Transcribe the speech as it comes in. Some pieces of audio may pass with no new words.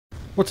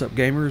What's up,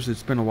 gamers?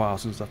 It's been a while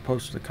since I've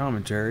posted a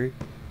commentary.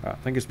 I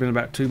think it's been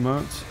about 2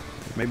 months,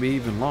 maybe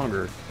even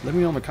longer. Let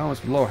me know in the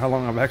comments below how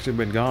long I've actually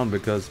been gone,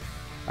 because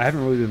I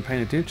haven't really been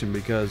paying attention,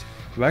 because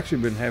I've actually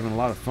been having a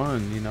lot of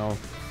fun, you know,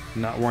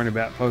 not worrying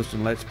about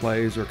posting Let's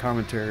Plays or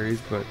commentaries.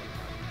 But,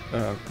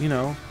 you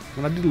know,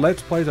 when I did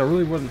Let's Plays, I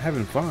really wasn't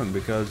having fun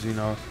because, you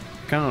know,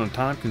 kind of on a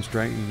time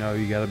constraint. You know,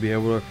 you got to be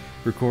able to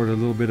record a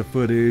little bit of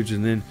footage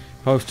and then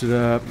post it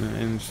up,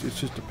 and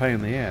it's just a pain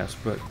in the ass.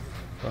 But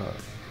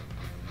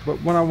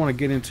what I want to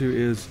get into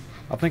is,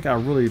 I think I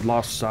really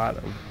lost sight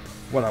of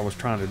what I was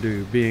trying to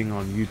do, being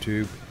on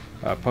YouTube,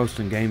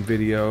 posting game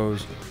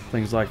videos,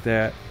 things like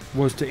that,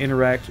 was to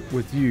interact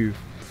with you,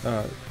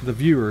 the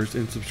viewers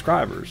and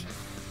subscribers.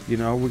 You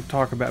know, we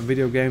talk about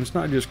video games,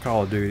 not just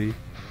Call of Duty.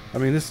 I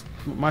mean,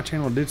 my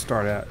channel did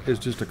start out as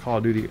just a Call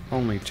of Duty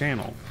only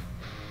channel,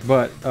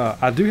 but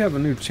I do have a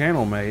new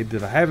channel made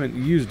that I haven't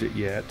used it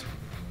yet,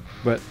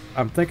 but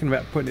I'm thinking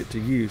about putting it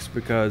to use,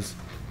 because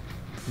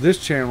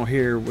this channel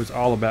here was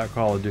all about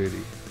Call of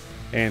Duty.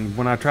 And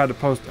when I tried to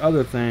post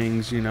other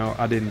things, you know,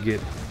 I didn't get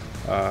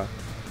a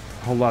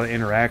whole lot of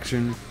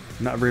interaction,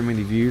 not very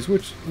many views,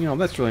 which, you know,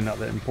 that's really not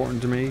that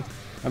important to me.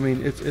 I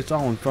mean, it's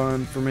all in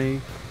fun for me.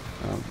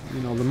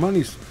 You know, the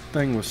money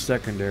thing was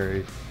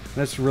secondary.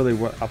 That's really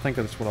what I think,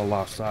 that's what I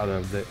lost sight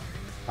of, that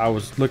I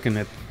was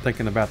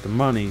thinking about the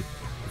money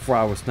before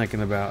I was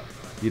thinking about,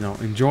 you know,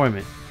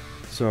 enjoyment.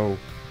 So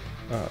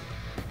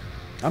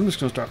I'm just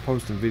gonna start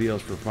posting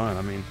videos for fun.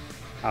 I mean,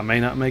 I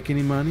may not make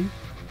any money.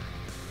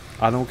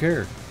 I don't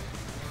care.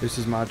 This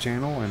is my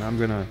channel, and I'm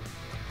gonna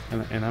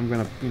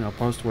you know,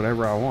 post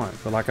whatever I want.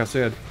 But like I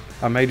said,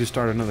 I may just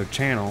start another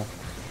channel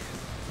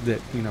that,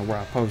 you know, where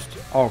I post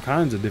all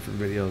kinds of different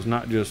videos,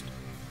 not just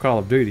Call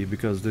of Duty,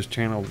 because this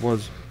channel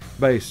was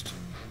based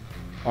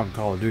on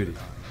Call of Duty.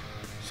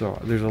 So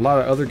there's a lot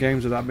of other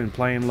games that I've been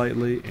playing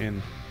lately,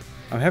 and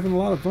I'm having a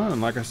lot of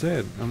fun. Like I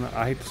said,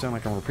 I hate to sound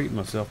like I'm repeating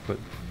myself, but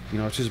you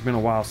know, it's just been a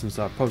while since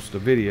I posted a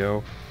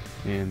video,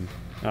 and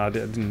I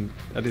didn't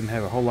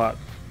have a whole lot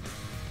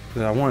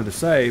that I wanted to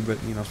say. But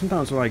you know,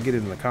 sometimes when I get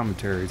into the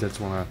commentaries, that's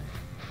when I,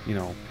 you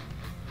know,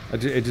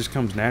 it just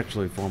comes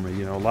naturally for me.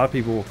 You know, a lot of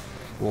people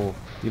will,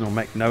 you know,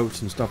 make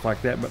notes and stuff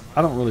like that, but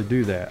I don't really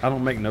do that. I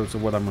don't make notes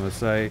of what I'm going to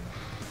say.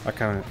 I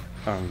kind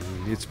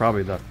of, it's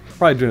probably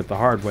doing it the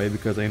hard way,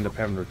 because I end up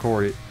having to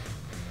record it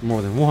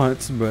more than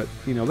once. But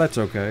you know, that's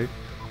okay.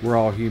 We're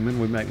all human.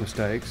 We make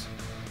mistakes.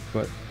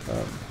 But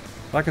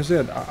like I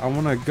said, I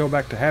want to go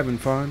back to having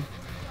fun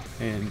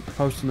and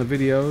posting the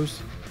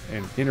videos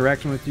and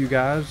interacting with you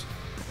guys.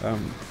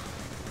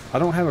 I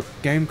don't have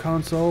a game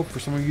console, for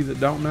some of you that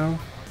don't know.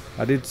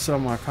 I did sell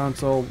my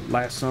console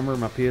last summer,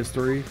 my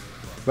PS3,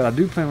 but I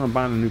do plan on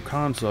buying a new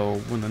console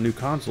when the new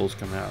consoles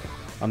come out.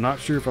 I'm not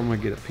sure if I'm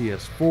going to get a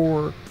PS4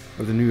 or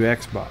the new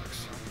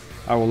Xbox.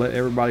 I will let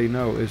everybody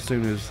know as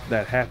soon as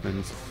that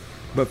happens.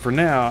 But for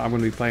now, I'm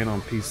going to be playing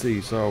on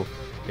PC. So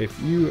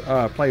if you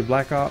play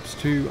Black Ops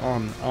 2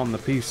 on the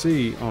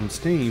PC on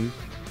Steam,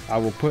 I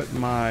will put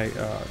my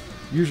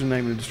username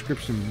in the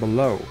description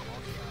below.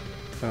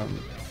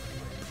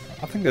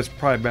 I think that's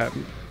probably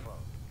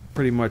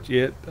pretty much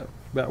it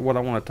about what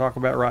I want to talk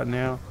about right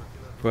now.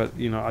 But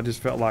you know, I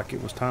just felt like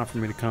it was time for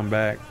me to come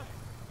back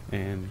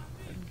and,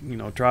 you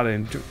know, try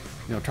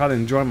to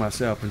enjoy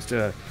myself instead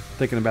of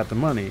thinking about the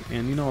money.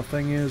 And you know, the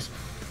thing is,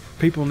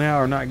 people now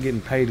are not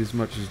getting paid as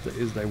much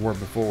as they were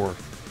before.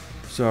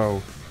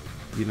 So,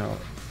 you know,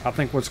 I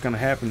think what's going to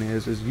happen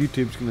is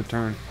YouTube's going to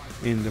turn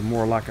into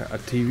more like a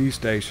TV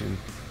station,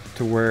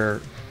 to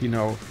where, you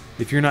know,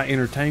 if you're not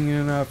entertaining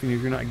enough and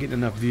if you're not getting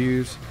enough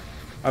views,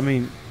 I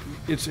mean,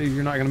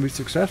 you're not going to be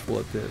successful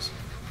at this.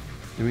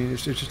 I mean,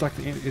 it's just like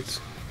it's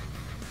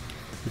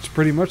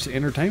pretty much the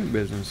entertainment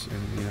business.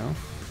 And you know,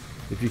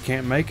 if you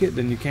can't make it,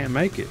 then you can't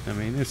make it. I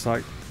mean, it's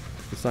like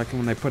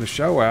when they put a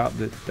show out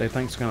that they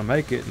think's going to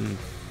make it, and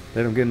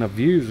they don't get enough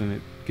views, and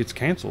it gets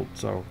canceled.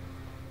 So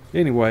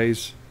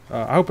anyways,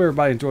 I hope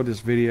everybody enjoyed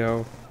this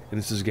video, and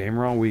this is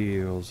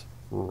GamerOnWheelz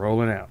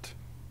rolling out.